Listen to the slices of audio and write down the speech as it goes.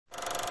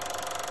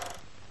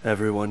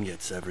Everyone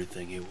gets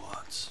everything he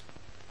wants.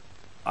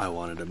 I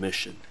wanted a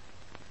mission,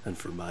 and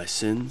for my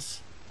sins,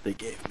 they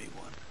gave me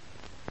one.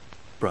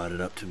 Brought it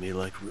up to me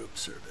like room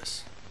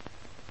service.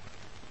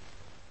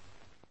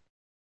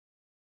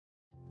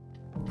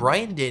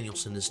 Bryan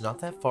Danielson is not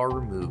that far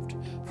removed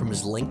from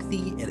his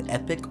lengthy and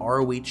epic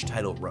ROH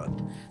title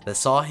run that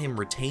saw him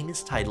retain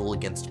his title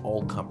against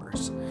all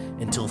comers,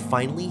 until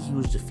finally he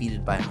was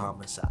defeated by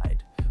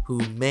Homicide, who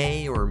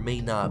may or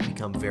may not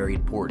become very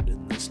important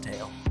in this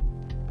tale.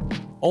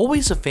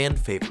 Always a fan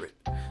favorite,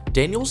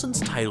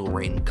 Danielson's title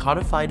reign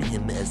codified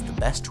him as the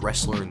best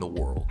wrestler in the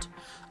world,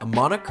 a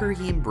moniker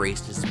he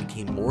embraced as he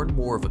became more and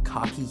more of a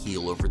cocky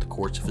heel over the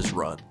course of his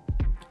run.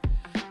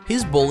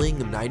 His bullying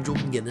of Nigel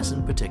McGuinness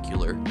in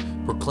particular,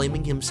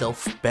 proclaiming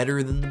himself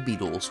better than the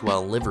Beatles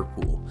while in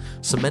Liverpool,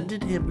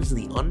 cemented him as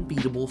the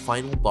unbeatable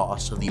final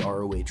boss of the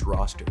ROH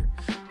roster,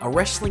 a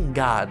wrestling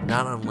god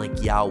not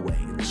unlike Yahweh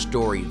in the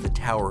story of the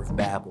Tower of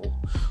Babel,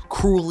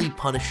 cruelly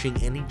punishing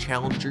any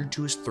challenger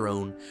to his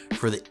throne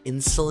for the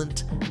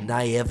insolent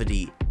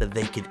naivety that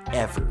they could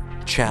ever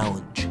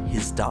challenge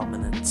his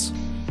dominance.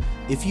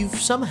 If you've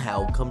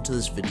somehow come to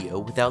this video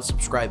without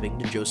subscribing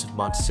to Joseph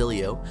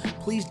Montecillo,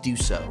 please do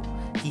so.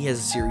 He has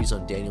a series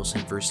on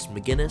Danielson vs.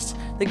 McGuinness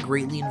that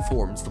greatly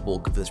informs the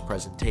bulk of this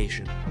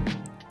presentation.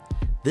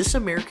 This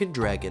American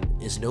Dragon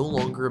is no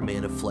longer a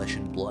man of flesh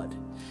and blood.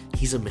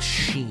 He's a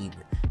machine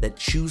that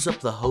chews up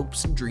the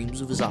hopes and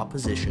dreams of his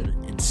opposition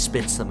and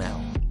spits them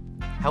out.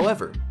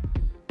 However,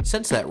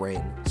 since that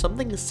reign,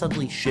 something has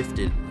suddenly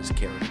shifted in his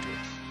character.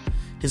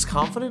 His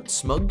confident,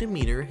 smug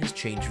demeanor has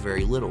changed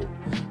very little,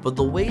 but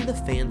the way the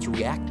fans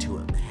react to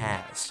him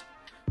has.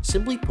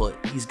 Simply put,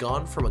 he's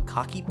gone from a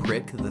cocky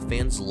prick that the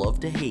fans love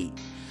to hate,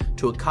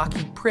 to a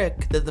cocky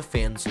prick that the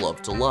fans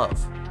love to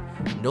love.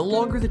 No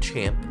longer the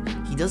champ,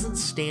 he doesn't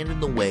stand in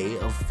the way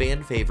of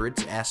fan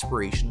favorites'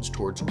 aspirations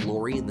towards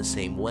glory in the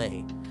same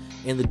way,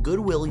 and the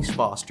goodwill he's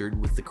fostered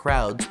with the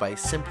crowds by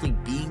simply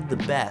being the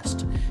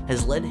best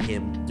has led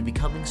him to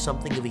becoming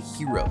something of a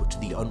hero to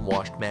the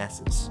unwashed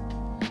masses.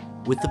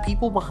 With the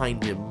people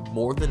behind him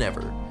more than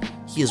ever,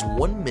 he has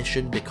one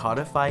mission to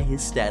codify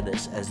his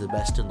status as the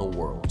best in the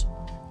world: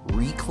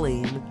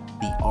 reclaim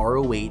the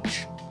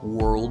ROH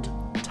World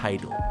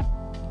title.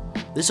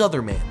 This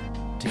other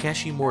man,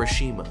 Takeshi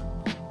Morishima,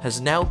 has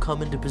now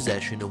come into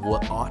possession of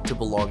what ought to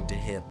belong to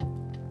him,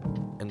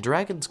 and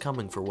Dragon's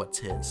coming for what's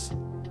his.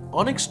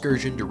 On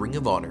excursion to Ring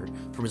of Honor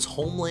from his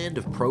homeland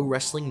of pro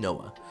wrestling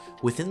Noah,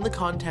 within the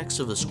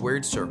context of a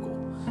squared circle,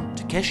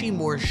 Takeshi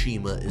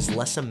Morishima is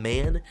less a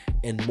man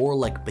and more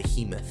like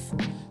Behemoth,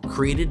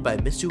 created by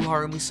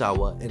Mitsuharu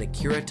Misawa and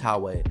Akira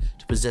Taue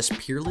to possess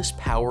peerless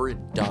power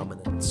and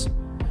dominance.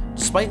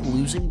 Despite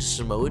losing to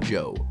Samoa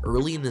Joe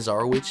early in his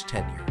ROH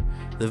tenure,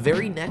 the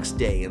very next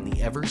day in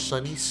the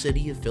ever-sunny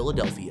city of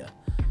Philadelphia,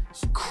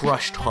 he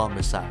crushed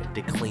Homicide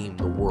to claim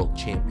the World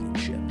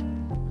Championship.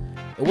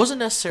 It wasn't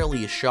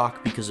necessarily a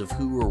shock because of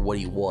who or what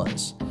he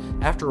was.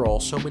 After all,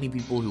 so many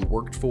people who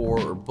worked for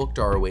or booked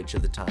ROH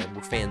at the time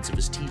were fans of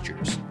his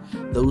teachers,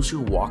 those who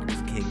walked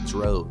the King's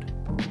Road.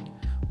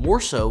 More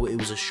so, it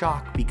was a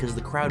shock because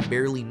the crowd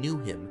barely knew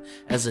him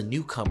as a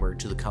newcomer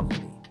to the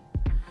company.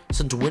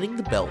 Since winning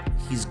the belt,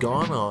 he's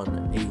gone on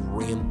a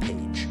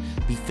rampage,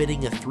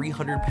 befitting a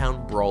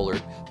 300-pound brawler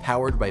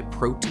powered by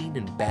protein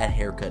and bad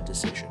haircut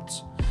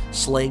decisions,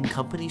 slaying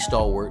company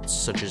stalwarts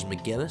such as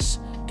McGuinness,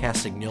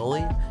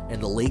 Castagnoli,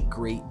 and the late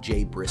great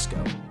Jay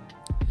Briscoe.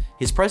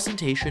 His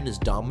presentation is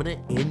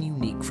dominant and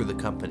unique for the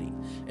company,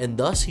 and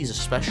thus he's a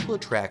special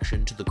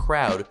attraction to the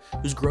crowd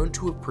who's grown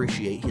to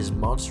appreciate his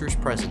monstrous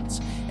presence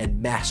and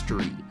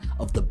mastery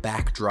of the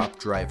backdrop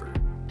driver.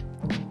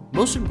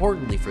 Most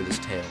importantly for this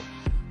tale,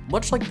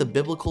 much like the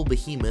biblical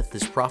behemoth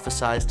is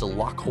prophesied to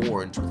lock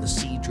horns with the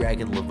sea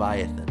dragon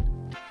Leviathan,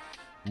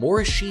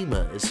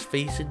 Morishima is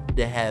fated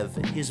to have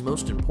his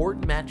most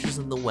important matches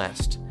in the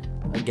West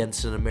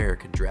against an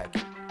American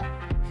dragon,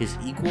 his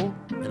equal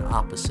and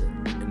opposite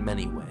in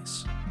many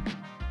ways.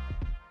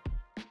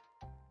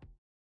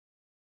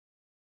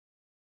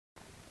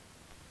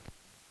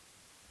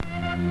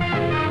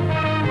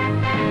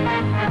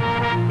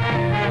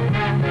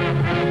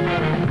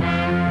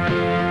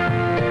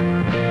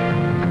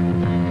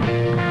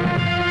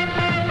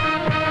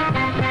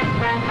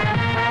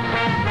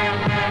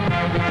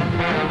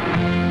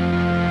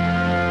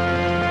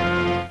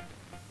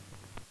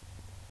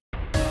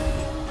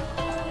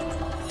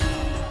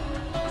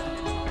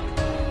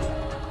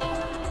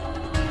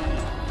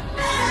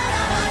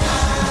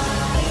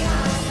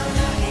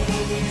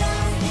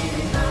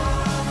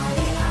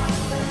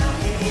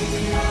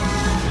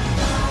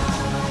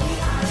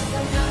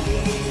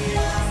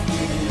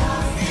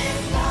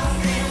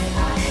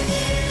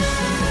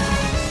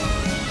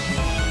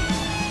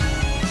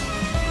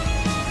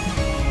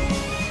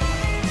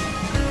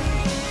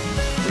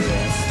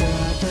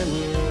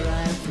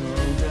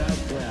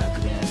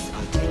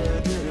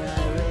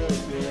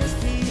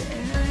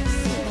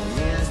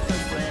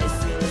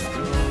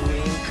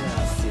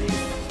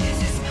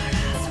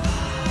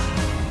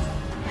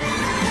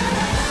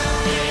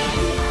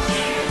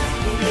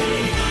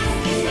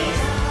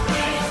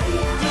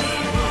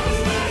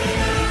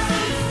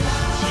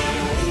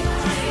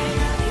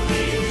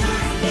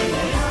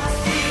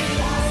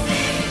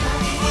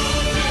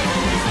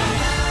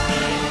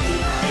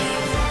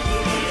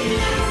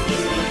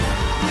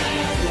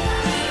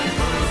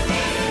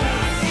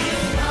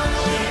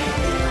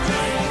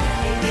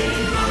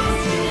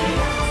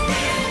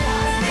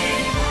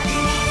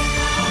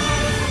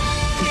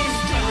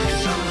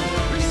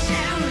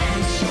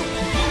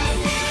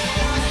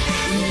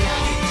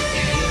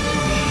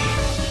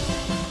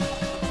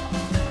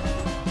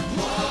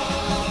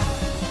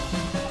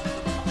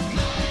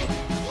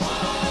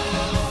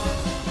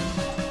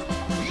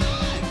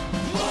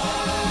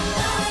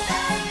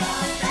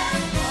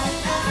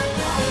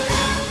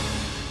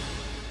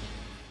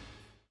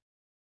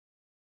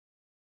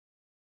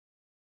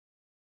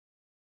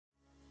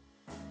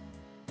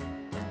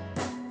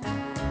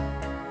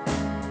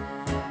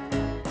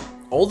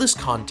 All this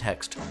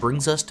context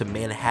brings us to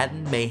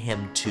Manhattan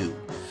Mayhem 2,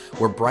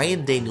 where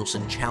Bryan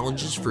Danielson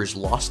challenges for his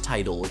lost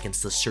title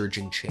against the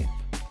surging champ.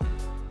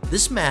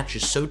 This match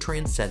is so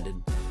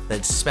transcendent that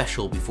it's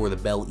special before the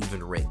bell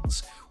even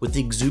rings, with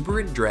the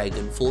exuberant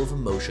dragon full of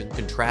emotion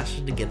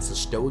contrasted against the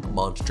stoic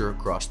monster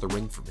across the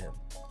ring from him.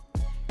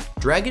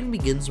 Dragon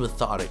begins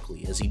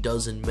methodically, as he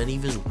does in many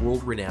of his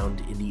world-renowned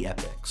indie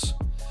epics,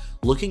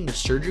 looking to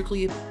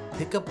surgically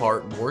pick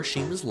apart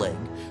Morishima's leg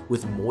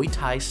with Muay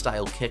Thai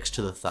style kicks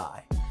to the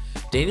thigh.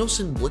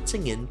 Danielson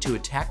blitzing in to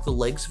attack the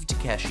legs of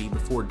Takeshi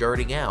before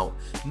darting out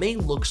may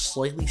look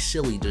slightly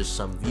silly to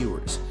some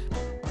viewers.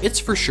 It's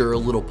for sure a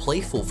little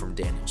playful from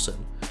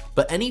Danielson,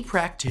 but any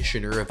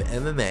practitioner of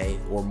MMA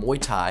or Muay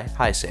Thai,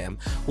 hi Sam,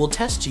 will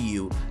attest to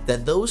you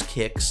that those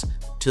kicks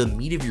to the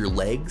meat of your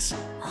legs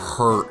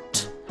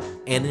hurt,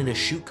 and in a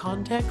shoot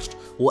context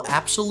will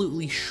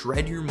absolutely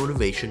shred your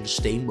motivation to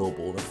stay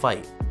mobile in a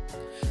fight.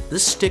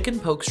 This stick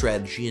and poke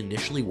strategy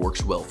initially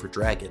works well for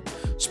Dragon,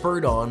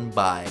 spurred on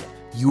by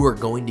 "you are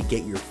going to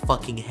get your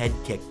fucking head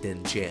kicked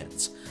in"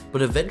 chants,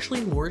 but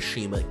eventually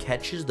Morishima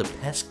catches the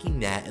pesky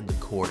gnat in the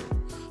corner,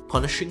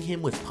 punishing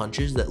him with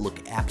punches that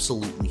look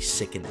absolutely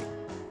sickening.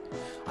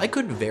 I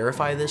couldn't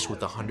verify this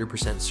with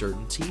 100%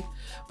 certainty,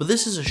 but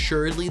this is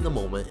assuredly the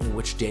moment in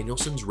which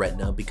Danielson's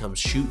retina becomes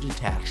shoot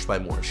detached by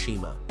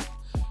Morishima.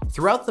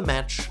 Throughout the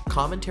match,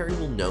 commentary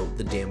will note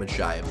the damaged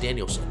eye of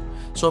Danielson,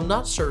 so I'm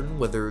not certain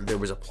whether there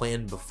was a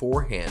plan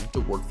beforehand to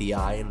work the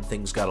eye and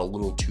things got a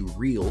little too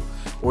real,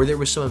 or there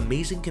was some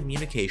amazing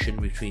communication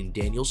between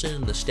Danielson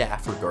and the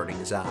staff regarding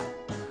his eye.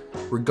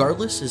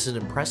 Regardless, it's an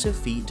impressive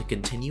feat to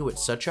continue at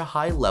such a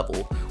high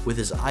level with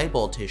his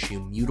eyeball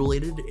tissue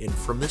mutilated, and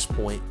from this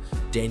point,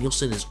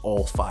 Danielson is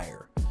all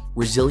fire,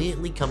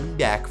 resiliently coming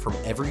back from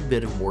every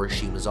bit of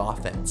Morishima's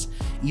offense,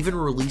 even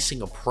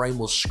releasing a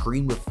primal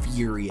scream of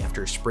fury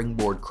after a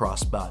springboard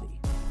crossbody.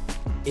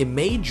 It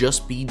may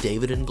just be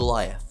David and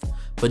Goliath,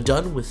 but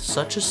done with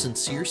such a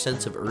sincere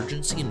sense of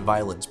urgency and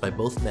violence by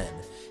both men,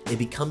 it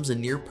becomes a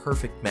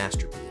near-perfect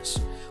masterpiece,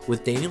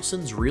 with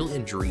Danielson's real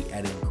injury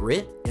adding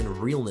grit and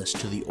realness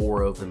to the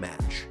aura of the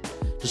match.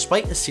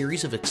 Despite a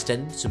series of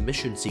extended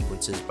submission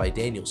sequences by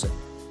Danielson,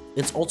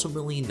 it's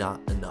ultimately not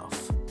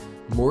enough.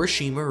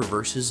 Morishima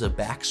reverses a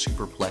back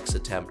superplex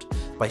attempt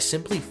by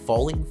simply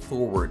falling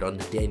forward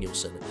onto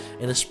Danielson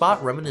in a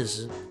spot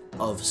reminiscent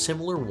of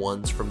similar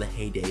ones from the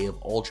heyday of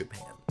All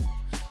Japan.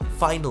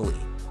 Finally,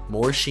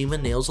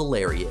 Morishima nails a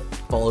lariat,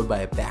 followed by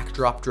a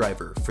backdrop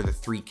driver for the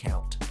 3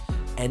 count,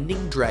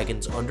 ending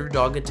Dragon's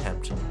underdog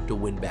attempt to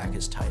win back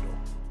his title.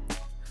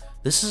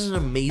 This is an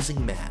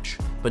amazing match,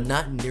 but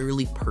not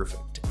nearly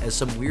perfect, as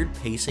some weird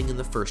pacing in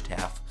the first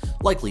half,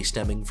 likely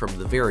stemming from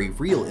the very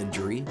real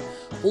injury,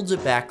 holds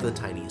it back the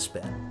tiniest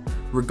bit.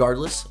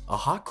 Regardless, a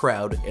hot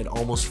crowd and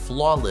almost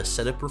flawless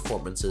set of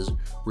performances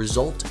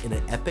result in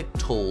an epic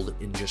told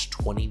in just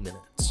 20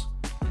 minutes.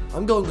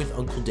 I'm going with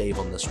Uncle Dave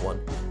on this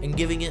one, and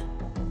giving it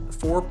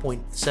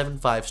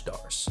 4.75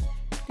 stars.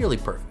 Nearly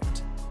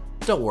perfect.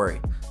 Don't worry,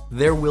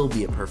 there will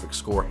be a perfect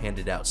score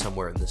handed out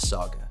somewhere in this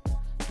saga.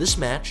 This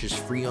match is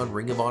free on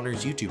Ring of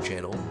Honor's YouTube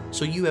channel,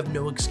 so you have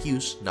no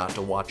excuse not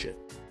to watch it.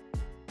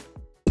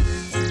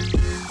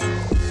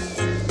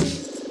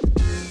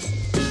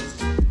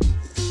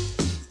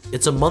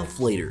 It's a month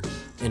later,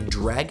 and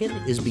Dragon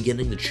is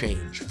beginning to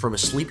change from a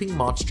sleeping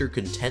monster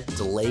content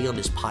to lay on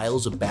his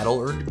piles of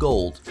battle-earned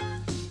gold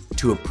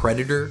to a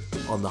predator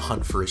on the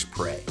hunt for his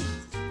prey.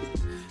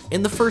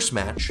 In the first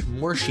match,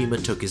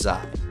 Morishima took his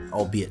eye,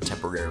 albeit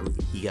temporarily,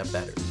 he got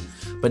better.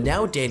 But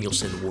now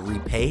Danielson will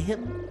repay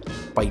him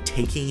by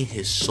taking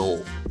his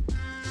soul.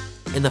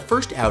 In the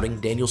first outing,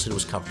 Danielson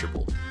was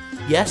comfortable.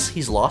 Yes,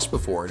 he's lost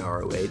before in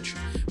ROH,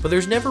 but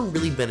there's never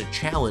really been a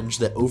challenge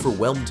that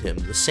overwhelmed him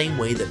the same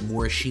way that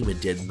Morishima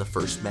did in the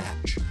first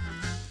match.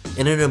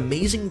 In an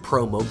amazing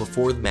promo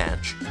before the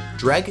match,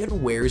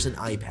 Dragon wears an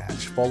eye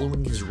patch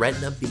following his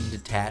retina being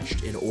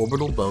detached and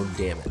orbital bone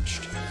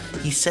damaged.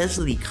 He says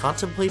that he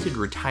contemplated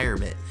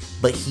retirement,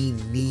 but he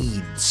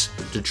needs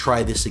to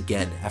try this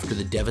again after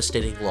the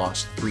devastating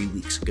loss 3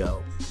 weeks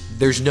ago.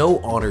 There's no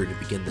honor to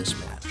begin this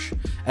match,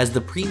 as the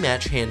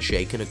pre-match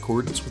handshake in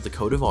accordance with the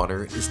Code of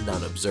Honor is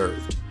not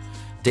observed.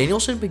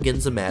 Danielson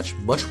begins the match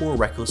much more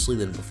recklessly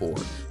than before,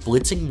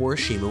 blitzing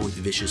Morishima with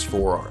vicious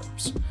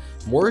forearms.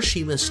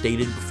 Morishima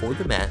stated before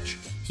the match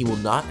he will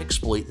not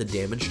exploit the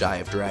damaged eye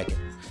of Dragon,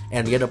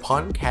 and yet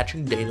upon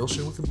catching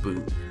Danielson with a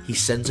boot, he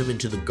sends him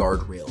into the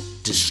guardrail,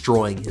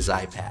 destroying his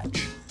eye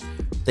patch.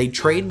 They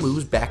trade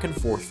moves back and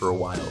forth for a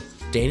while,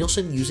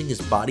 Danielson using his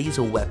body as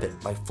a weapon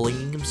by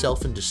flinging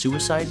himself into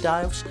suicide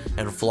dives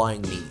and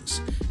flying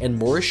knees, and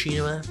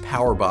Morishima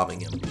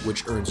powerbombing him,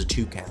 which earns a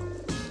 2 count.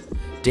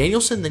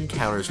 Danielson then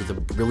counters with a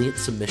brilliant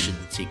submission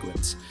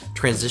sequence,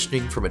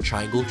 transitioning from a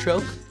triangle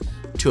choke,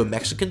 to a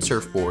Mexican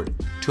surfboard,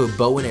 to a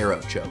bow and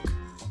arrow choke.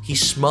 He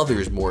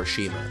smothers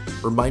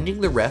Morishima,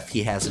 reminding the ref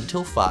he has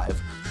until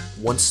 5,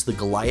 once the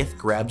Goliath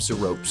grabs the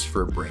ropes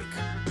for a break.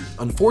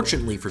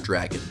 Unfortunately for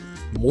Dragon,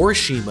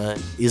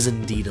 Morishima is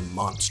indeed a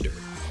monster,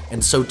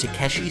 and so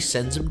Takeshi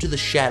sends him to the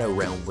Shadow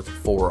Realm with a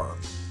forearm.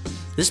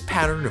 This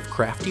pattern of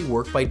crafty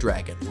work by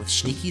Dragon with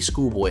sneaky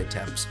schoolboy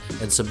attempts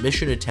and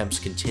submission attempts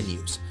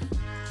continues,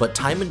 but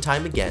time and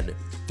time again,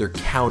 they're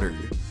countered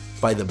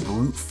by the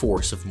brute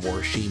force of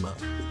Morishima.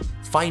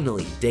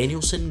 Finally,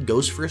 Danielson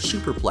goes for a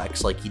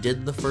superplex like he did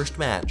in the first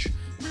match,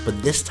 but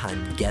this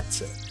time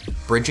gets it,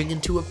 bridging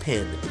into a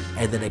pin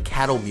and then a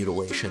cattle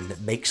mutilation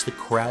that makes the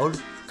crowd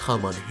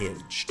come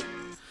unhinged.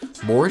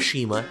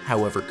 Morishima,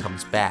 however,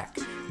 comes back,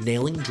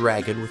 nailing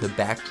Dragon with a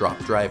backdrop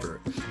driver,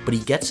 but he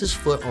gets his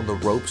foot on the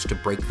ropes to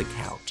break the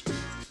count.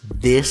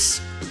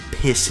 This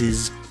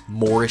pisses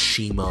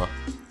Morishima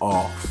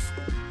off.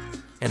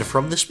 And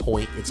from this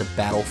point, it's a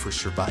battle for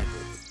survival.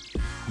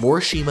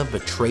 Morishima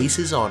betrays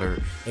his honor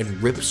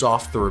and rips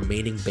off the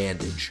remaining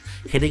bandage,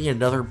 hitting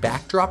another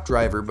backdrop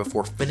driver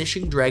before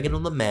finishing Dragon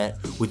on the mat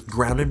with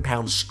ground and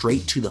pound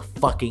straight to the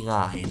fucking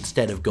eye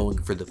instead of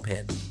going for the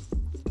pin.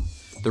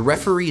 The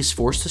referee is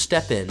forced to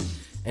step in,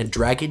 and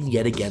Dragon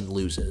yet again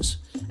loses,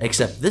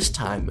 except this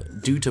time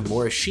due to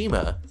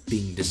Morishima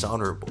being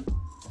dishonorable.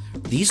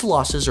 These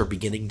losses are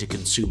beginning to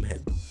consume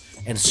him,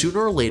 and sooner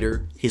or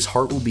later his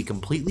heart will be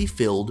completely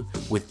filled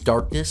with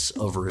darkness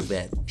of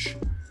revenge.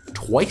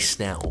 Twice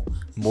now,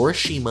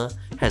 Morishima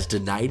has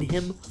denied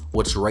him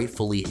what's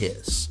rightfully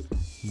his.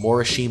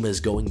 Morishima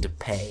is going to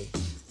pay,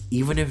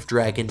 even if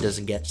Dragon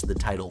doesn't get the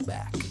title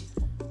back.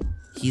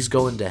 He's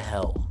going to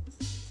hell,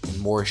 and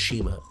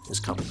Morishima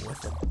is coming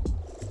with him.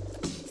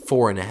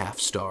 4.5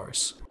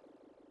 stars.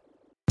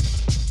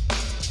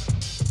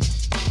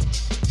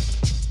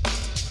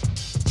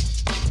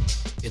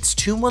 It's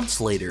 2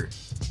 months later,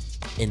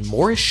 and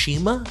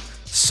Morishima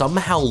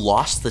somehow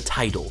lost the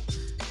title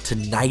to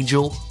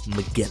Nigel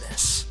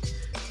McGuinness.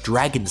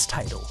 Dragon's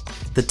title.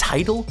 The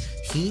title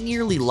he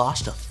nearly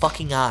lost a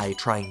fucking eye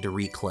trying to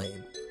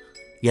reclaim.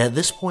 Yet at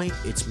this point,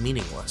 it's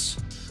meaningless.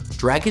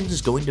 Dragon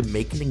is going to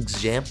make an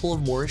example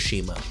of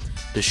Morishima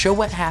to show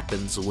what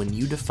happens when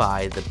you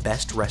defy the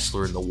best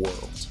wrestler in the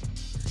world.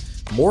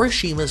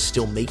 Morishima is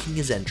still making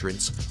his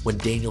entrance when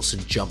Danielson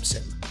jumps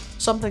him,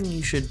 something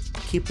you should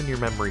keep in your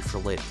memory for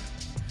later.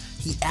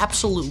 He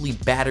absolutely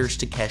batters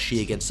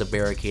Takeshi against the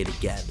barricade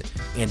again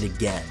and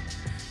again,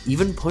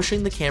 even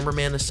pushing the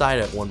cameraman aside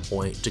at one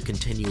point to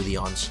continue the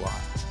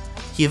onslaught.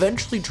 He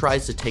eventually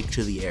tries to take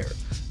to the air,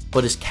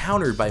 but is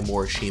countered by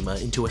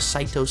Morishima into a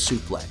Saito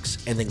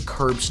suplex and then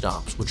curb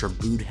stomps, which are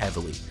booed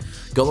heavily,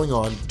 going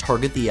on to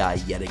target the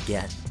eye yet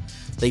again.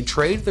 They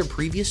trade their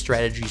previous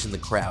strategies in the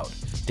crowd,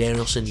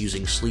 Danielson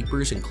using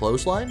sleepers and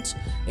clotheslines,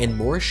 and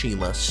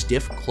Morishima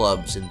stiff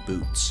clubs and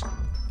boots.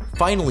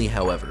 Finally,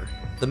 however,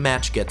 the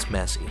match gets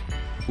messy.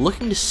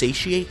 Looking to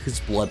satiate his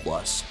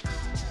bloodlust,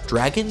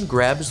 Dragon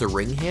grabs the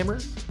ring hammer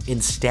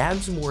and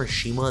stabs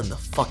Morishima in the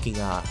fucking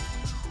eye.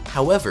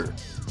 However,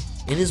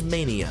 in his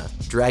mania,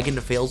 Dragon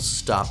fails to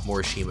stop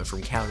Morishima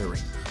from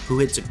countering, who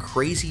hits a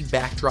crazy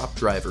backdrop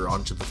driver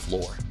onto the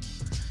floor.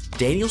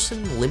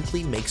 Danielson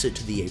limply makes it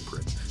to the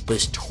apron, but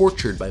is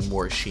tortured by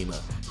Morishima,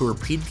 who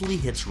repeatedly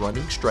hits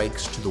running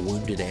strikes to the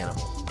wounded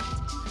animal.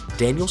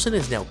 Danielson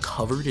is now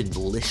covered in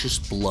delicious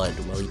blood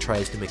while he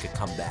tries to make a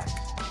comeback.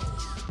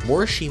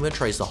 Morishima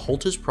tries to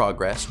halt his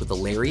progress with a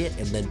lariat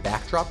and then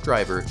backdrop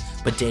driver,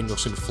 but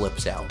Danielson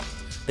flips out.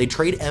 They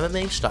trade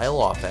MMA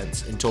style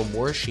offense until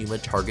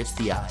Morishima targets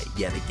the eye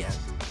yet again.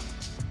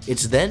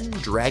 It's then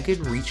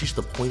Dragon reaches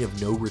the point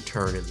of no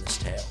return in this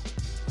tale.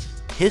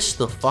 Pissed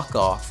the fuck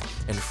off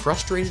and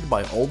frustrated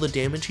by all the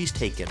damage he's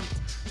taken,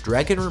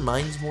 Dragon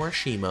reminds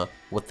Morishima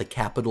what the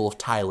capital of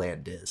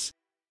Thailand is.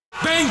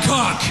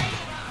 Bangkok!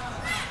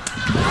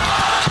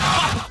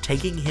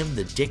 Taking him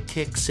to Dick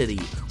Kick City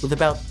with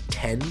about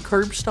 10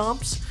 curb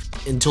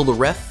stomps until the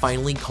ref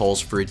finally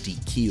calls for a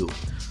DQ.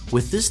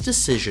 With this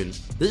decision,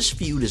 this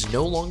feud is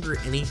no longer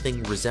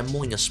anything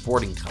resembling a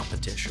sporting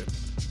competition.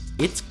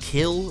 It's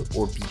kill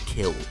or be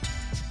killed.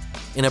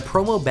 In a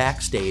promo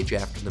backstage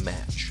after the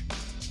match,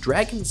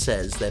 Dragon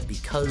says that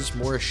because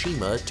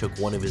Morishima took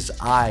one of his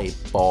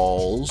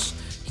eyeballs,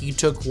 he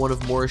took one of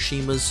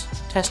Morishima's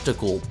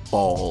testicle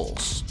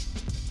balls.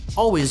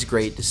 Always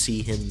great to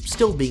see him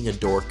still being a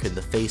dork in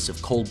the face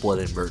of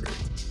cold-blooded murder.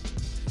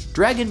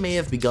 Dragon may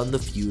have begun the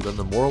feud on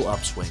the moral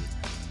upswing,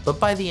 but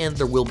by the end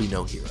there will be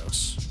no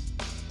heroes.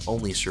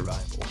 Only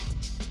survival.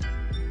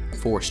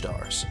 4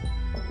 stars.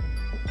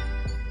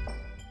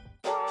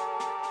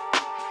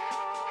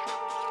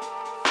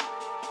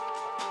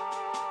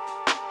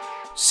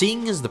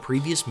 Seeing as the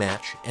previous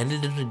match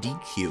ended in a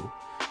DQ,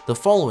 the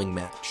following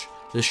match,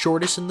 the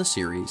shortest in the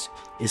series,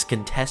 is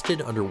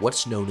contested under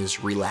what's known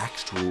as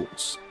relaxed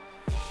rules.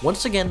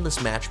 Once again,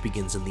 this match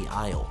begins in the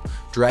aisle,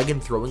 Dragon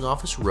throwing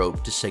off his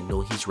robe to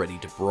signal he's ready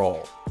to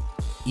brawl.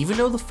 Even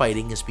though the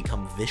fighting has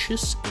become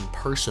vicious and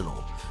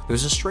personal,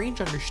 there's a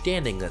strange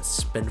understanding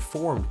that's been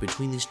formed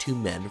between these two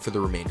men for the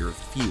remainder of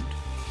the feud.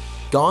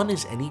 Gone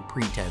is any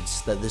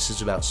pretense that this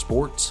is about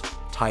sports,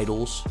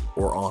 titles,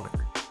 or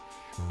honor.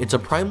 It's a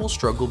primal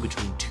struggle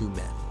between two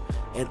men,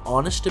 an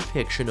honest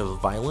depiction of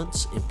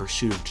violence in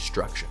pursuit of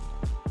destruction.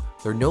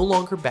 They're no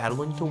longer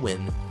battling to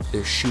win,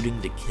 they're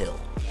shooting to kill.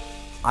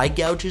 Eye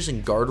gouges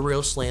and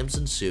guardrail slams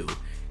ensue,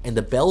 and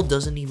the bell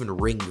doesn't even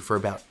ring for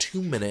about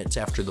 2 minutes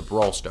after the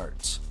brawl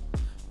starts.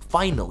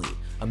 Finally,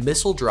 a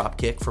missile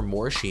dropkick from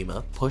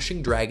Morishima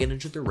pushing Dragon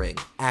into the ring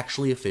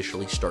actually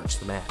officially starts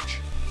the match.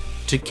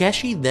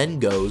 Takeshi then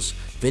goes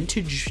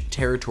vintage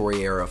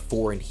territory era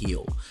 4 and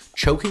heel,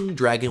 choking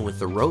Dragon with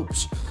the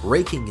ropes,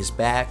 raking his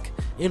back,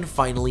 and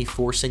finally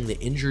forcing the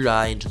injured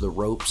eye into the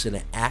ropes in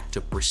an act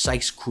of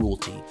precise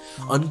cruelty,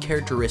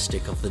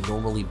 uncharacteristic of the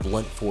normally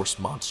blunt force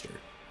monster.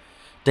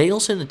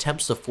 Danielson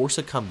attempts to force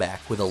a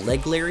comeback with a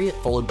leg lariat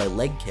followed by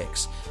leg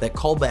kicks that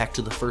call back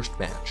to the first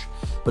match,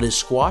 but is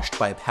squashed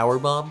by a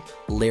powerbomb,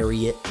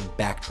 lariat, and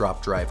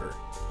backdrop driver.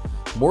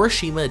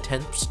 Morishima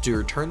attempts to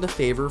return the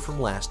favor from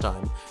last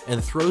time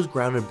and throws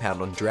ground and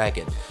pound on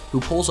Dragon, who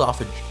pulls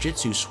off a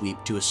jiu-jitsu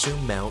sweep to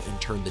assume mount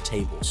and turn the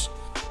tables.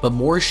 But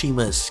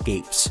Morishima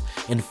escapes,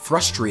 and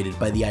frustrated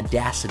by the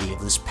audacity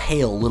of this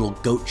pale little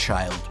goat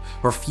child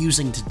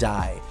refusing to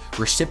die,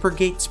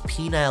 reciprocates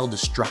penile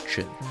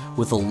destruction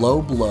with a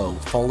low blow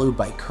followed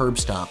by curb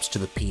stomps to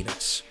the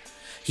penis.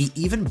 He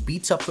even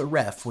beats up the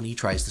ref when he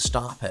tries to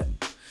stop him,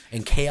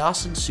 and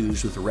chaos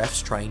ensues with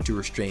refs trying to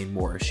restrain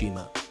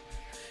Morishima.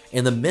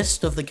 In the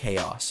midst of the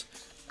chaos,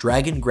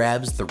 Dragon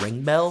grabs the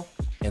ring bell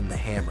and the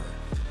hammer,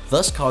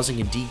 thus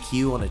causing a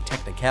DQ on a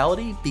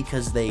technicality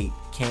because they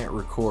can't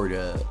record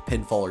a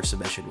pinfall or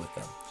submission with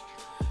them.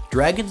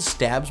 Dragon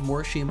stabs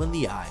Morishima in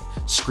the eye,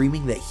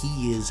 screaming that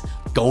he is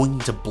going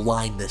to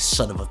blind this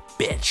son of a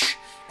bitch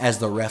as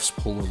the refs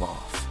pull him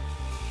off.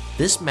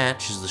 This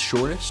match is the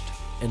shortest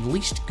and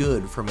least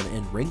good from an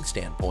in-ring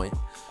standpoint,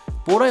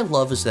 but what I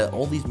love is that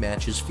all these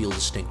matches feel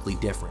distinctly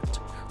different.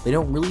 They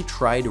don't really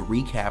try to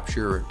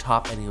recapture or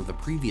top any of the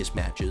previous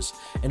matches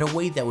in a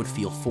way that would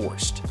feel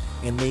forced,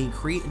 and they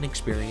create an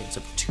experience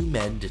of two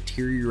men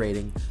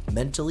deteriorating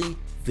mentally,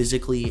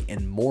 physically,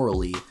 and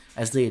morally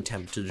as they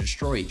attempt to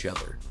destroy each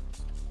other.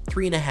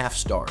 3.5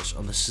 stars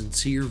on the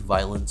sincere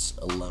violence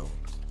alone.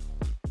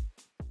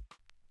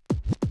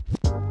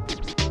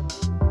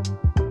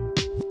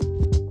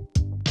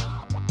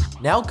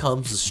 Now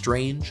comes the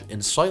strange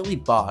and slightly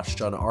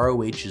botched on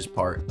ROH's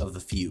part of the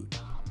feud.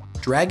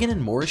 Dragon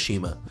and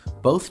Morishima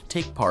both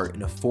take part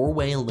in a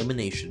 4-way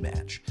elimination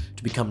match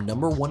to become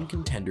 #1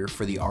 contender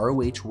for the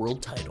ROH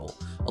World title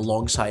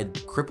alongside the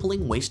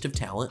crippling waste of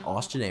talent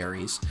Austin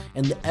Aries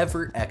and the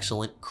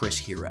ever-excellent Chris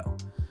Hero.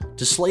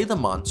 To slay the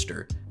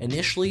monster,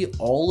 initially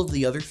all of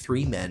the other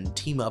 3 men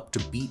team up to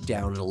beat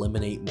down and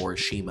eliminate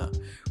Morishima,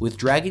 with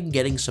Dragon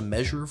getting some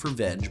measure of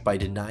revenge by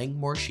denying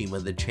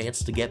Morishima the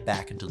chance to get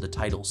back into the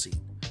title scene.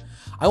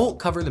 I won't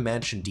cover the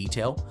match in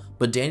detail,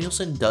 but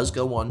Danielson does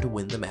go on to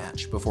win the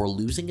match before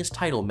losing his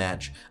title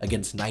match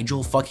against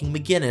Nigel fucking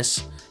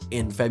McGuinness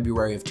in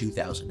February of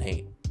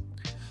 2008.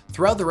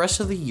 Throughout the rest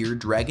of the year,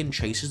 Dragon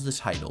chases the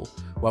title,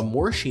 while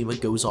Morishima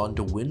goes on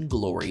to win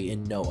glory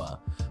in Noah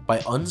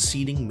by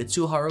unseating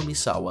Mitsuharu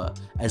Misawa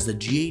as the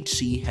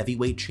GHC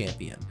heavyweight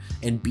champion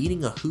and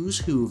beating a who's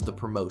who of the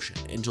promotion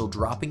until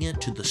dropping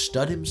it to the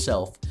stud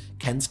himself,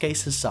 Kensuke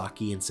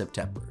Sasaki, in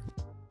September.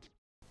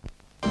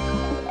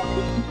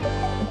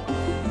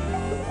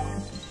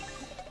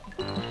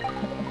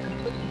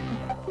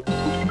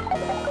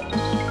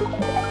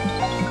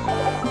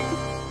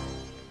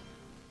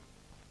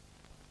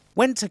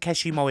 When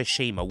Takeshi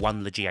Morishima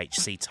won the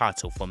GHC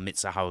title from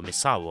Mitsuharu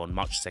Misawa on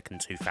March 2nd,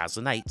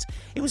 2008,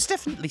 it was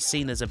definitely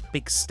seen as a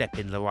big step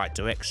in the right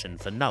direction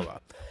for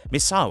Noah.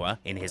 Misawa,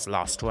 in his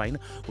last reign,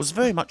 was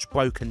very much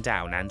broken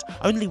down and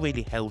only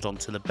really held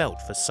onto the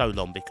belt for so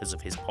long because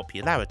of his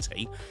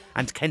popularity,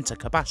 and Kenta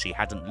Kobashi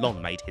hadn't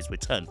long made his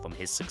return from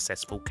his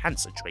successful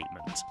cancer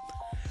treatment.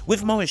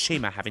 With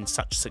Morishima having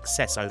such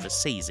success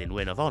overseas in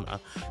Ring of Honor,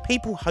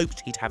 people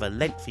hoped he'd have a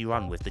lengthy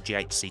run with the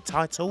GHC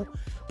title,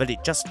 but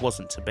it just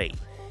wasn't to be.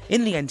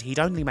 In the end, he'd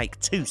only make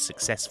 2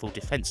 successful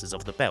defences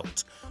of the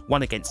belt,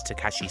 one against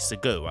Takashi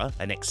Sugiura,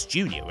 an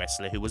ex-junior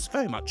wrestler who was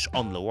very much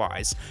on the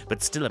rise,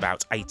 but still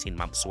about 18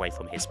 months away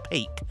from his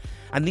peak,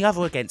 and the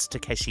other against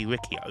Takeshi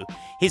Rikio,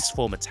 his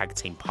former tag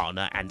team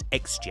partner and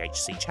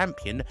ex-GHC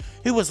champion,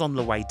 who was on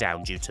the way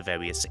down due to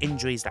various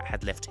injuries that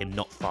had left him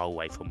not far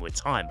away from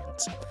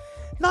retirement.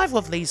 Neither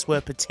of these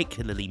were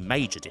particularly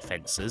major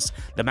defences.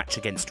 The match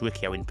against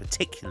Rikio in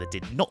particular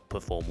did not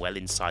perform well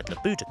inside the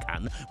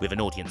Budokan with an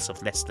audience of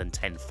less than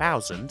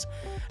 10,000,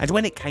 and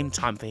when it came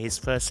time for his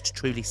first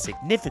truly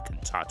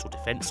significant title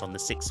defence on the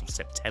 6th of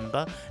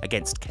September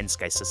against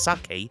Kensuke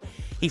Sasaki,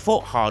 he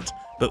fought hard,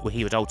 but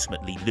he would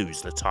ultimately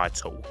lose the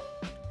title.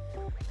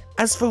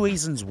 As for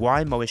reasons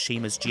why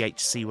Morishima's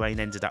GHC reign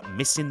ended up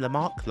missing the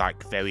mark,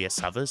 like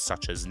various others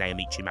such as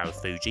Naomichi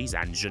Marufuji's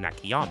and Jun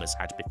Akiyama's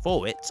had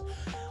before it,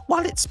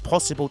 while it's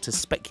possible to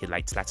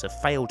speculate that a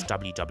failed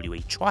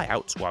WWE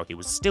tryout while he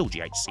was still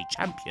GHC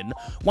champion,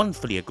 one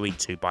fully agreed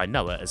to by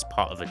Noah as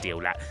part of a deal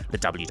that the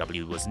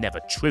WWE was never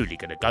truly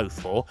going to go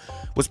for,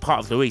 was part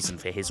of the reason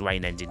for his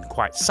reign ending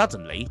quite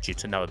suddenly due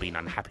to Noah being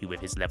unhappy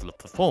with his level of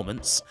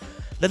performance,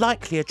 the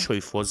likelier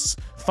truth was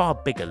far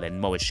bigger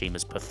than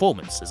Morishima's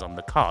performances on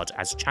the card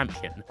as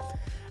champion.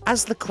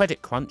 As the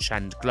credit crunch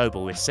and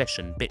global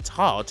recession bit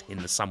hard in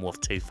the summer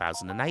of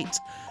 2008,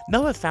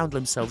 Noah found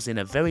themselves in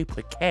a very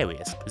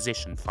precarious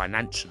position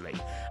financially,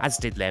 as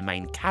did their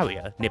main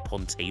carrier,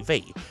 Nippon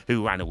TV,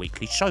 who ran a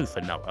weekly show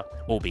for Noah,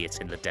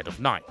 albeit in the dead of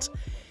night.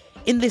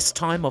 In this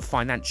time of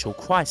financial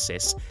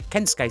crisis,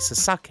 Kensuke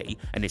Sasaki,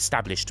 an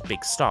established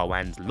big star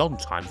and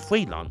long-time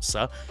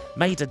freelancer,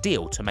 made a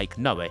deal to make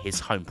Noah his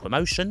home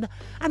promotion,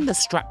 and the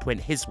strap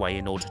went his way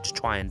in order to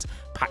try and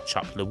patch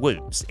up the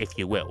wounds, if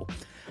you will.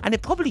 And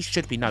it probably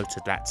should be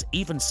noted that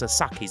even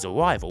Sasaki's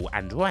arrival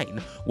and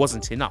reign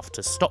wasn't enough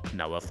to stop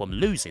Noah from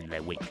losing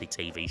their weekly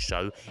TV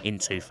show in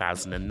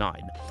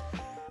 2009.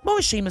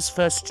 Morishima's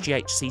first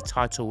GHC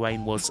title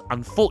reign was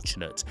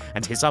unfortunate,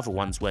 and his other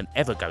ones weren't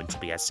ever going to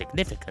be as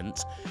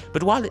significant,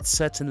 but while it's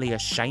certainly a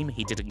shame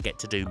he didn't get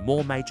to do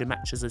more major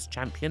matches as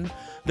champion,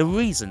 the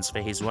reasons for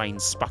his reign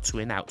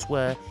sputtering out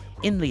were,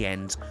 in the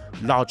end,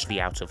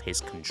 largely out of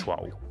his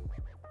control.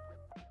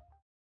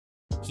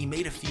 He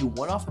made a few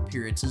one-off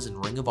appearances in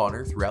Ring of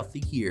Honor throughout the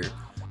year,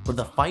 but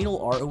the final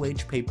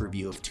ROH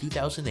pay-per-view of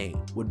 2008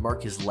 would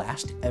mark his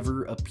last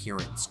ever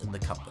appearance in the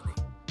company.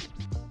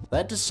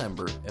 That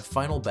December, at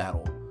Final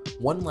Battle,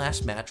 one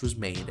last match was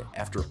made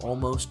after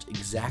almost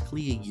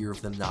exactly a year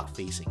of them not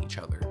facing each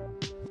other.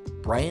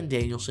 Bryan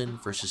Danielson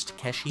versus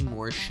Takeshi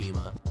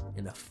Morishima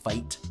in a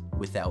fight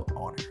without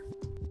honor.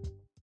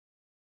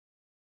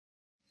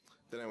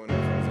 Then I went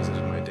over and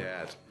visited my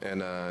dad,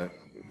 and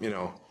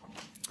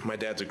my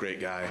dad's a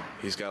great guy.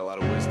 He's got a lot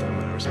of wisdom,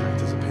 and I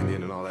respect his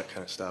opinion and all that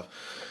kind of stuff.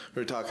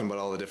 We were talking about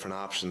all the different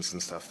options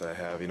and stuff that I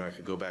have. I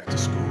could go back to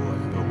school, I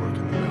could go work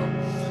in the mill,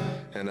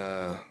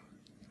 and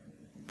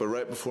but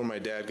right before my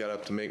dad got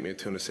up to make me a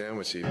tuna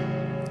sandwich, he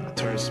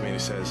turns to me and he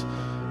says,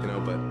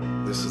 but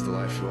this is the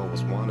life you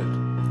always wanted.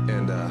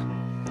 And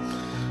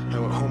I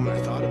went home and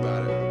I thought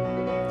about it.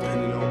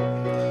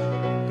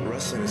 And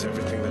wrestling is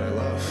everything that I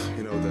love.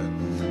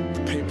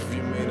 The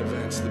pay-per-view main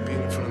events, the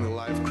being in front of the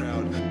live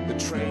crowd, the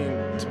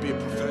train to be a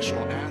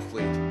professional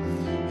athlete,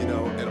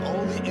 and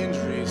all the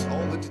injuries,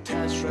 all the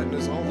detached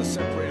retinas, all the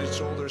separated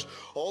shoulders,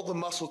 all the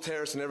muscle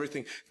tears and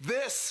everything.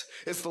 This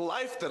is the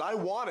life that I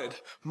wanted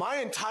my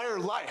entire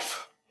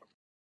life.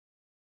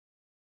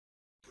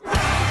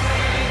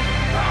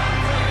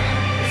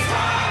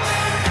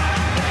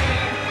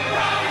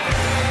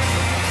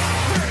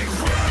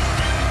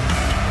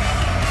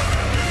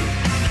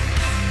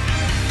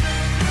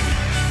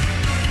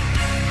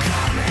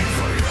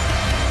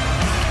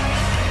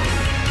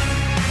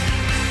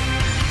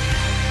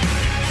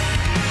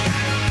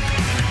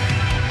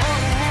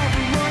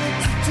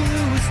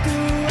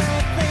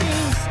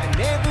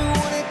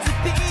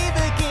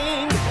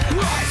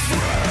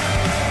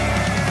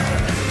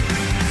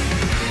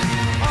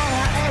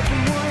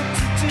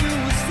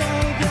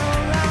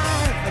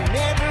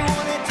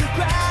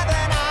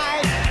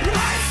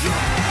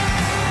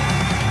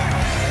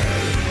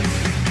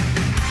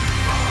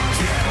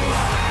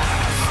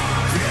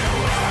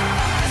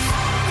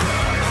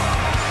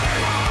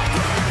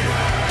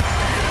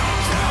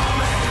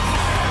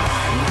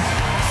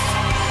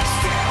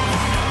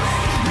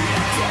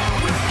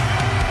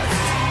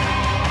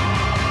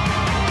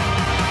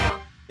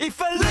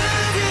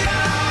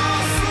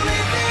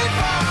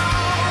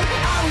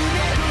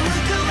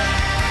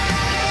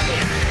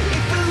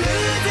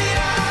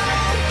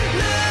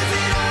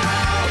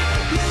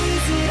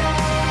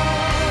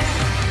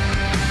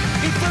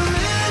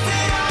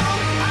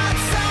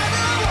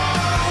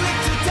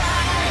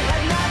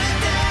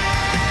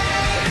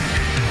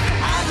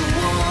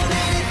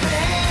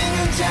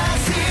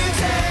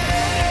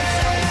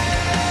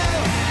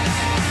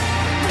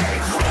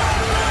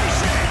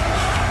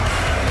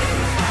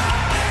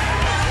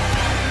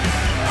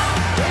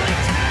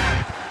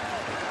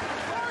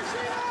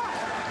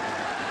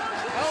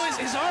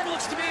 His arm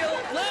looks to be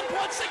limp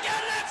once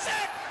again, that's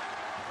it!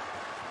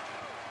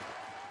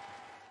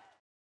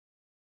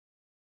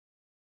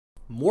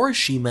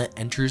 Morishima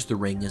enters the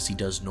ring as he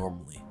does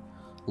normally,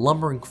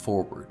 lumbering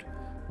forward,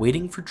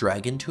 waiting for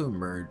Dragon to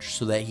emerge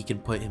so that he can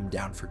put him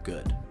down for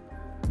good.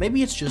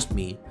 Maybe it's just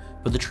me,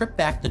 but the trip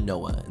back to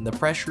Noah and the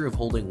pressure of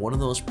holding one of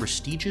the most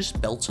prestigious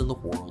belts in the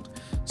world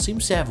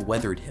seems to have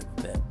weathered him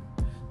a bit.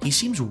 He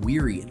seems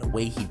weary in a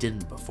way he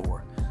didn't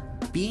before.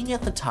 Being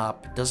at the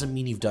top doesn't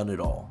mean you've done it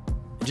all.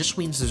 It just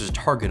means there's a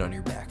target on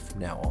your back from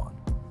now on.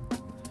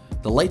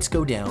 The lights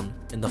go down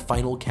and the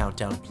final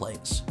countdown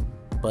plays,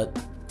 but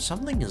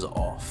something is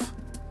off.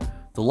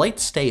 The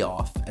lights stay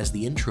off as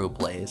the intro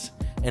plays,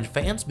 and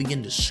fans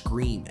begin to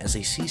scream as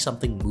they see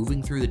something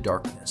moving through the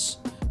darkness,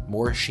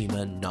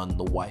 Morishima none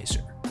the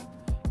wiser.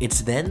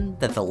 It's then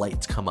that the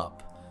lights come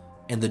up,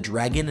 and the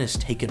dragon has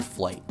taken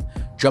flight,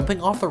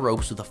 jumping off the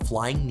ropes with a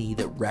flying knee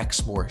that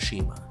wrecks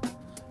Morishima.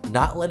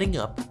 Not letting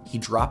up, he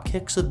drop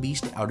kicks the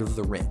beast out of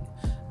the ring,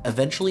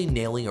 eventually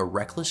nailing a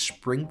reckless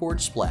springboard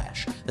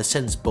splash that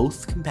sends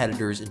both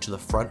competitors into the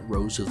front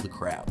rows of the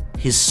crowd.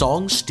 His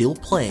song still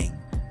playing,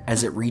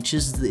 as it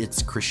reaches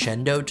its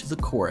crescendo to the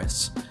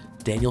chorus,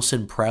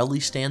 Danielson proudly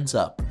stands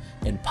up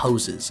and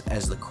poses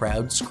as the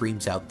crowd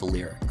screams out the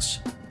lyrics.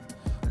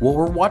 What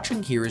we're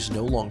watching here is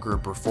no longer a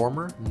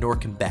performer nor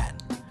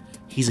combatant.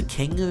 He's a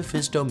king of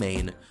his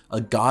domain, a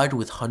god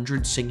with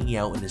hundreds singing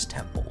out in his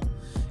temple.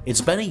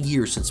 It's been a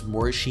year since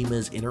Morishima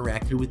has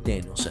interacted with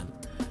Danielson,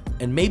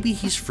 and maybe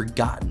he's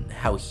forgotten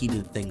how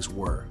heated things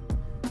were.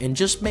 And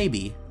just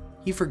maybe,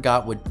 he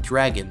forgot what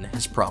Dragon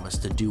has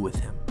promised to do with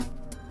him.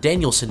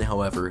 Danielson,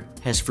 however,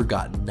 has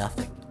forgotten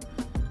nothing.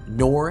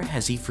 Nor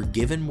has he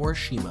forgiven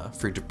Morishima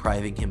for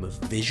depriving him of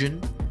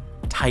vision,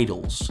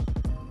 titles,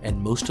 and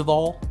most of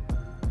all,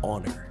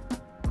 honor.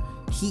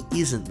 He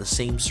isn't the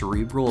same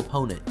cerebral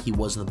opponent he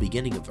was in the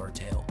beginning of our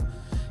tale.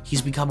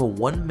 He's become a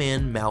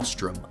one-man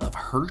maelstrom of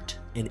hurt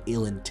and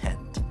ill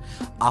intent,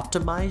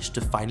 optimized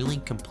to finally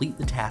complete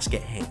the task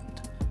at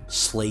hand,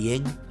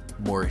 slaying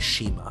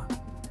Morishima.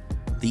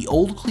 The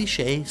old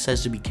cliche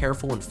says to be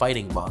careful when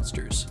fighting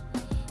monsters.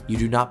 You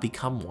do not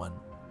become one,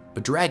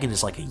 but Dragon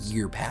is like a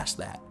year past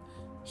that.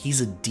 He's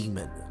a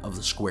demon of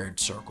the squared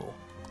circle.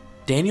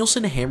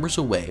 Danielson hammers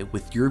away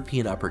with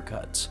European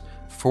uppercuts,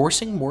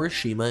 forcing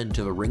Morishima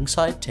into the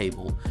ringside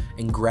table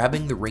and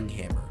grabbing the ring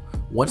hammer,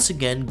 once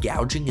again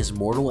gouging his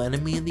mortal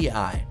enemy in the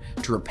eye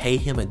to repay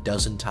him a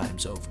dozen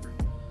times over.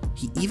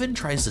 He even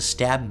tries to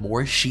stab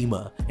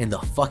Morishima in the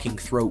fucking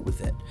throat with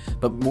it,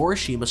 but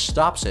Morishima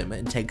stops him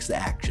and takes the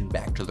action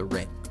back to the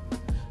ring.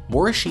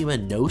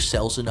 Morishima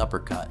no-sells an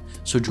uppercut,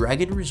 so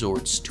Dragon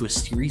resorts to a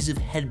series of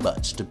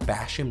headbutts to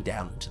bash him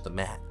down into the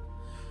mat.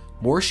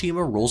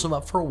 Morishima rolls him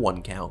up for a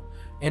 1 count,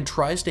 and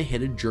tries to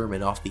hit a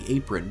German off the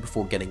apron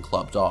before getting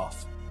clubbed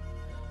off.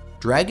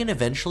 Dragon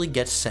eventually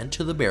gets sent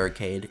to the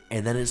barricade,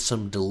 and then it's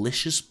some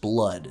delicious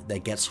blood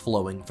that gets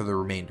flowing for the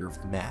remainder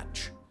of the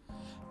match.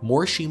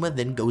 Morishima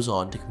then goes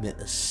on to commit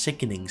a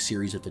sickening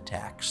series of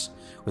attacks,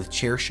 with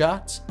chair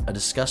shots, a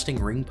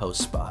disgusting ring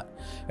post spot,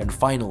 and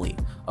finally,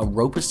 a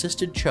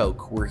rope-assisted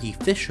choke where he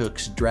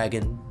fishhooks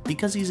Dragon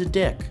because he's a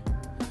dick.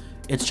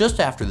 It's just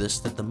after this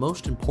that the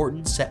most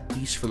important set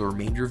piece for the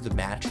remainder of the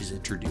match is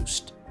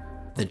introduced.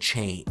 The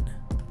chain.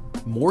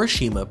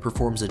 Morishima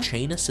performs a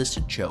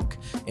chain-assisted choke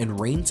and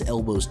rains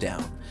elbows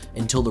down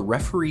until the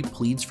referee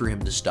pleads for him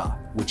to stop,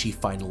 which he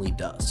finally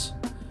does.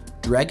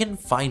 Dragon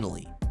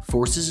finally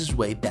forces his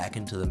way back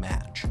into the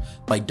match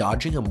by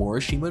dodging a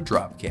Morishima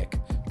dropkick,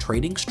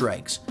 trading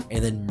strikes,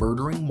 and then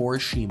murdering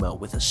Morishima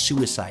with a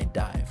suicide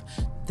dive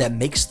that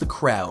makes the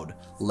crowd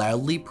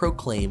loudly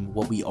proclaim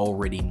what we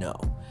already know.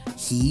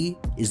 He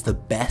is the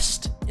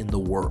best in the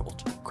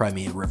world,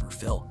 Crimea River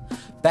Phil.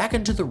 Back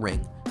into the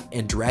ring,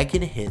 and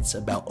Dragon hits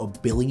about a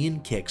billion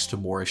kicks to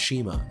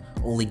Morishima,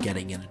 only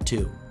getting in a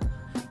 2.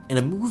 In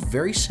a move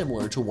very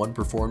similar to one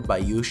performed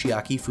by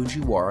Yoshiaki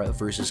Fujiwara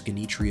versus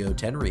Genichiro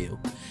Tenryu,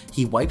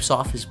 he wipes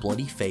off his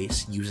bloody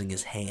face using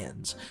his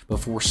hands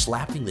before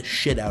slapping the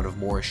shit out of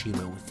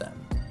Morishima with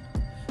them.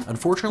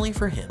 Unfortunately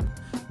for him,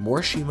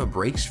 Morishima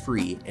breaks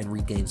free and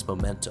regains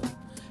momentum,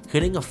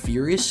 hitting a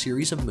furious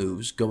series of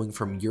moves going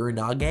from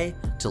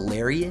Uranage to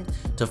Lariat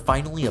to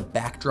finally a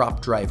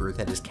backdrop driver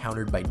that is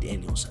countered by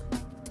Danielson.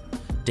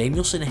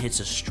 Danielson hits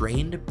a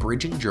strained,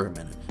 bridging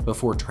German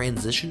before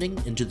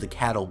transitioning into the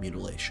cattle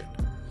mutilation.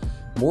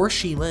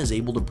 Morishima is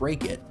able to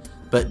break it,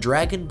 but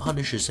Dragon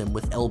punishes him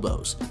with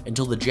elbows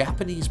until the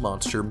Japanese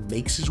monster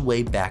makes his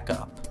way back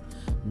up,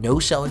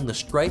 no-selling the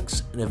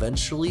strikes and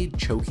eventually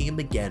choking him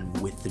again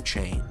with the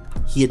chain.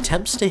 He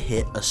attempts to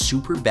hit a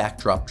super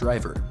backdrop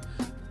driver,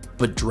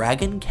 but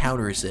Dragon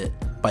counters it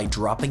by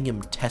dropping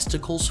him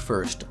testicles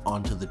first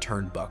onto the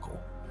turnbuckle.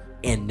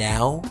 And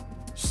now,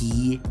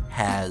 he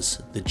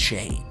has the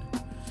chain.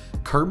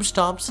 Curb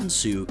stomps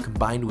ensue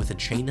combined with a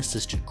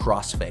chain-assisted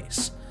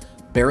crossface.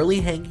 Barely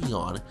hanging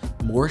on,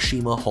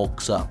 Morishima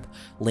hulks up,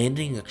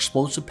 landing an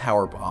explosive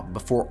powerbomb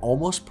before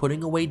almost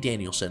putting away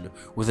Danielson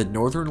with a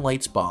Northern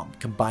Lights bomb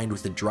combined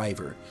with a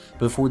driver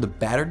before the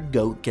battered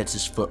goat gets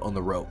his foot on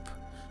the rope.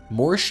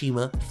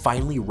 Morishima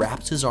finally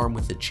wraps his arm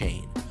with the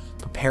chain,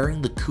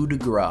 preparing the coup de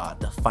grace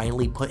to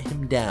finally put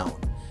him down,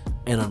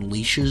 and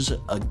unleashes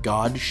a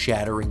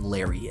god-shattering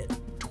lariat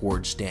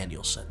towards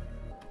Danielson.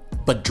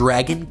 But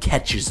Dragon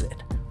catches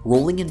it,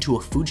 rolling into a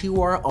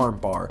Fujiwara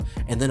armbar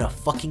and then a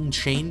fucking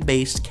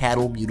chain-based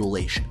cattle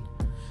mutilation.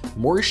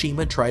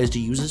 Morishima tries to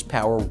use his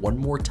power one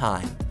more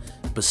time,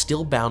 but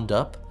still bound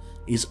up,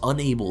 is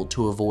unable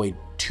to avoid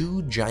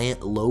 2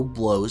 giant low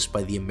blows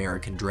by the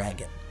American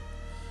Dragon.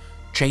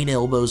 Chain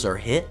elbows are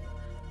hit,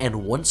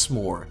 and once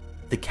more,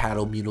 the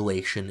cattle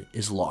mutilation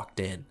is locked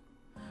in.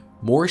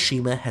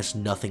 Morishima has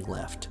nothing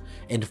left,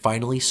 and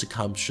finally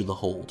succumbs to the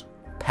hold,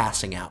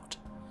 passing out.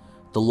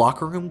 The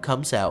locker room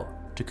comes out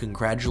to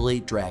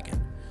congratulate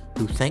Dragon,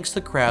 who thanks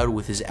the crowd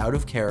with his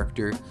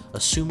out-of-character,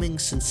 assuming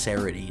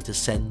sincerity to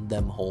send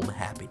them home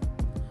happy.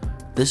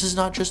 This is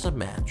not just a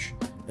match,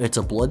 it's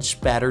a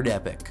blood-spattered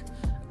epic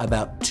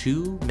about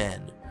 2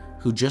 men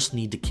who just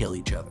need to kill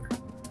each other.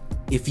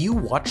 If you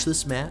watch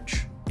this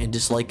match and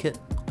dislike it,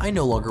 I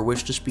no longer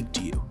wish to speak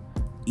to you.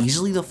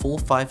 Easily the full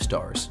 5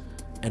 stars,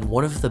 and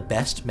one of the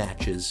best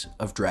matches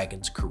of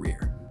Dragon's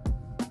career.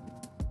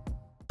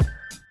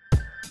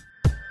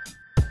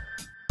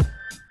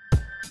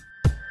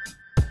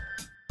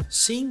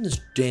 Seeing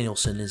as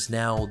Danielson is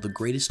now the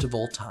greatest of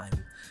all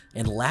time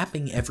and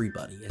lapping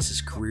everybody as his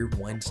career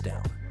winds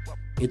down,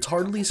 it's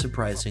hardly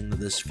surprising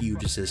that this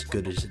feud is as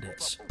good as it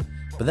is.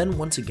 But then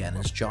once again,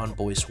 as John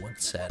Boyce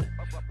once said,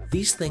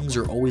 these things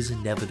are always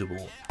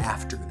inevitable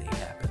after they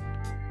happen.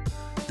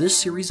 This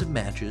series of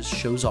matches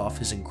shows off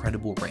his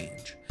incredible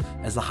range,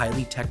 as the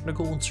highly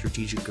technical and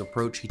strategic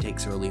approach he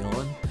takes early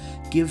on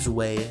gives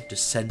way to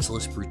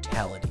senseless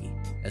brutality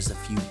as the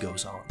feud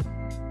goes on.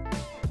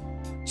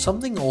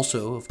 Something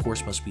also, of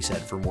course, must be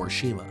said for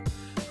Morishima,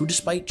 who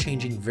despite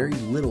changing very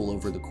little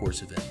over the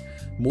course of it,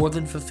 more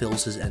than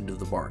fulfills his end of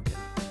the bargain,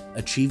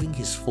 achieving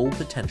his full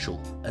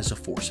potential as a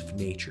force of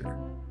nature.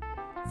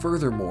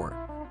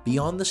 Furthermore,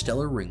 beyond the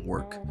stellar ring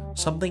work,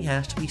 something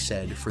has to be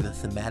said for the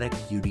thematic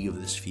beauty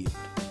of this feud.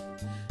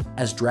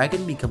 As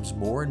Dragon becomes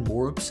more and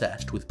more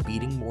obsessed with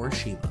beating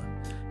Morishima,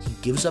 he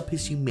gives up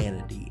his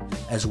humanity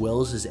as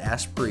well as his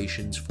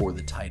aspirations for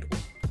the title.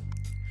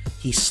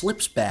 He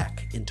slips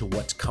back into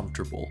what's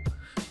comfortable,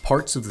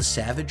 parts of the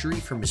savagery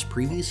from his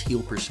previous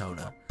heel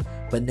persona,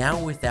 but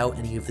now without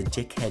any of the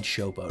dickhead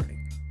showboating.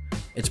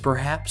 It's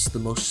perhaps the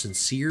most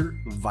sincere,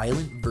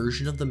 violent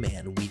version of the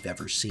man we've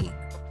ever seen.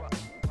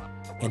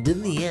 And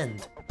in the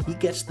end, he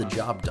gets the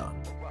job done,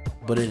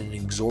 but at an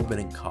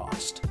exorbitant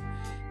cost.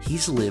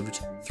 He's lived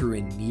through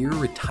a near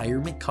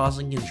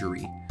retirement-causing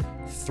injury,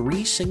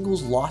 3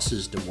 singles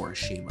losses to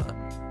Morishima,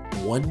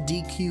 1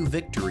 DQ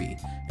victory,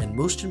 and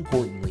most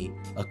importantly,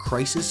 a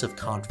crisis of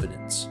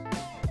confidence.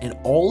 And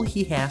all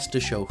he has to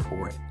show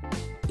for it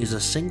is a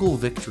single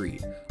victory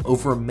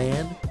over a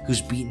man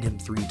who's beaten him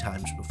 3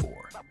 times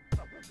before.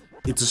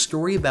 It's a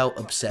story about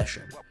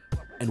obsession,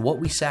 and what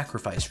we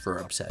sacrifice for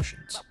our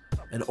obsessions,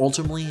 and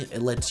ultimately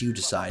it lets you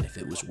decide if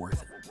it was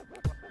worth it.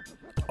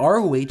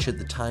 ROH at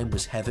the time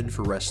was heaven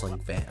for wrestling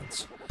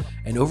fans,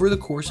 and over the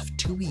course of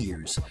 2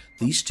 years,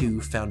 these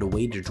two found a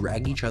way to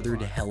drag each other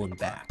to hell and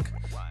back,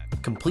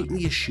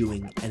 completely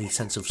eschewing any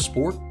sense of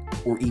sport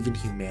or even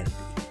humanity.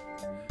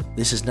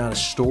 This is not a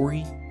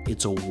story,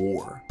 it's a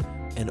war,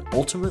 and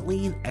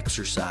ultimately an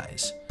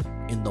exercise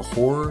in the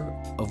horror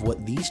of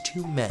what these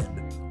two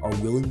men are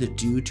willing to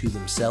do to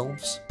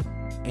themselves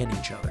and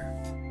each other.